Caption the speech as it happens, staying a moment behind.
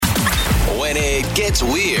gets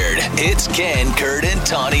weird. It's Ken, Kurt, and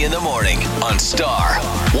Tawny in the morning on Star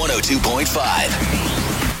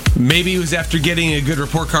 102.5. Maybe it was after getting a good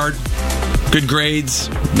report card, good grades.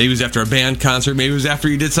 Maybe it was after a band concert. Maybe it was after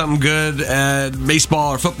you did something good at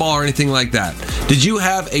baseball or football or anything like that. Did you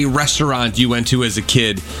have a restaurant you went to as a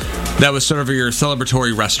kid that was sort of your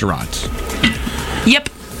celebratory restaurant? Yep.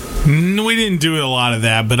 We didn't do a lot of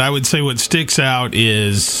that, but I would say what sticks out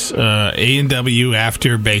is A&W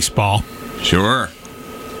after baseball. Sure.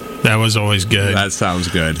 That was always good. That sounds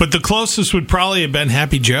good. But the closest would probably have been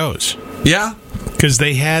Happy Joe's. Yeah? Because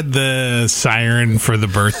they had the siren for the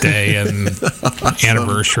birthday and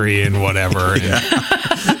anniversary and whatever. Yeah.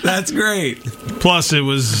 That's great. Plus, it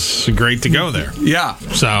was great to go there. Yeah.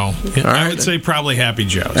 So, I would say probably Happy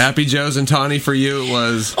Joe's. Happy Joe's, and Tawny, for you, it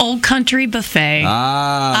was? Old Country Buffet.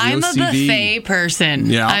 I'm a buffet person.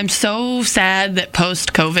 Yeah. I'm so sad that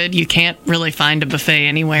post-COVID, you can't really find a buffet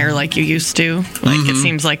anywhere like you used to. Like, it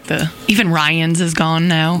seems like even Ryan's is gone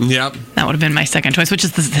now. Yep. That would have been my second choice, which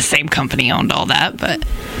is the same company owned all that, but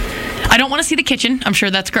I don't want to see the kitchen. I'm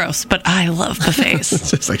sure that's gross, but I love buffets.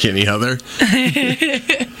 It's just like any other.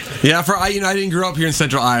 Yeah, I didn't grow up here in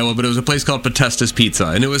central Iowa, but it was a place called Potesta's Pizza,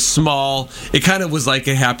 and it was small. It kind of was like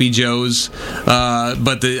a Happy Joe's,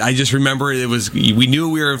 but I just remember we knew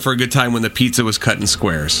we were in for a good time when the pizza was cut in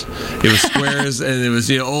squares. It was squares, and it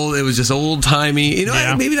was old. It was just old timey.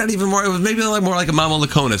 Maybe not even more. It was maybe more like a Mama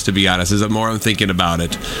Lacona's, to be honest. Is the more I'm thinking about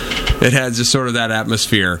it. It had just sort of that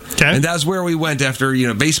atmosphere, and that's where we went after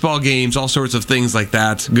baseball games, all sorts of things like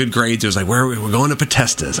that. Good grades. It was like we're going to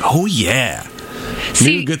Potesta's. Oh yeah.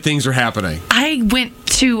 New good things are happening. I went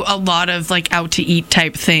to a lot of out to eat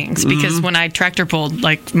type things because when I tractor pulled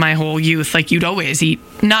my whole youth, you'd always eat,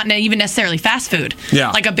 not even necessarily fast food.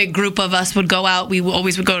 Yeah. Like a big group of us would go out. We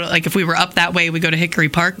always would go to, if we were up that way, we'd go to Hickory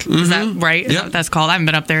Park. Is that right? Is that what that's called? I haven't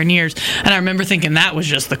been up there in years. And I remember thinking that was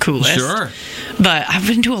just the coolest. Sure. But I've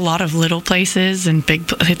been to a lot of little places and big,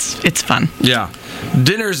 it's fun. Yeah.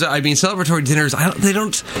 Dinners, celebratory dinners, they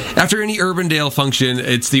don't, after any Urbandale function,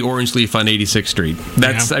 it's the Orange Leaf on 86th Street.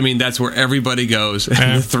 That's where everybody goes.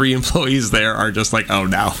 And the three employees there are just like, oh,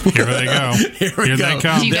 now. Here they go. Here they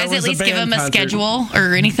come. Do you guys at least give them a schedule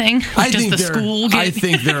or anything? I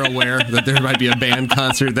think they're aware that there might be a band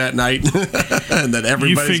concert that night. And that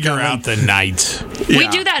everybody's You figure coming. out the nights. We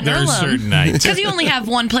do that in There are Earlham. certain nights. Because you only have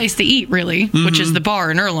one place to eat, really, which is the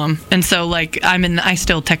bar in Earlham. And so, I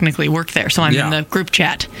still technically work there, so I'm in the group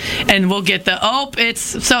chat. And we'll get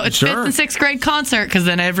it's 5th and 6th grade concert, because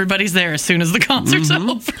then everybody's there as soon as the concert's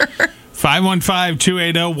over.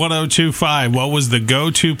 515-280-1025. What was the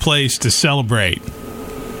go-to place to celebrate?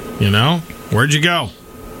 Where'd you go?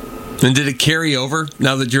 And did it carry over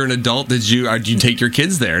now that you're an adult? Did you take your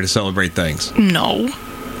kids there to celebrate things? No.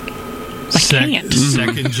 I can't.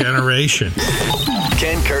 Second generation.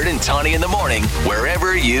 Ken, Kurt, and Tawny in the morning,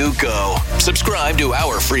 wherever you go. Subscribe to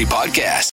our free podcast.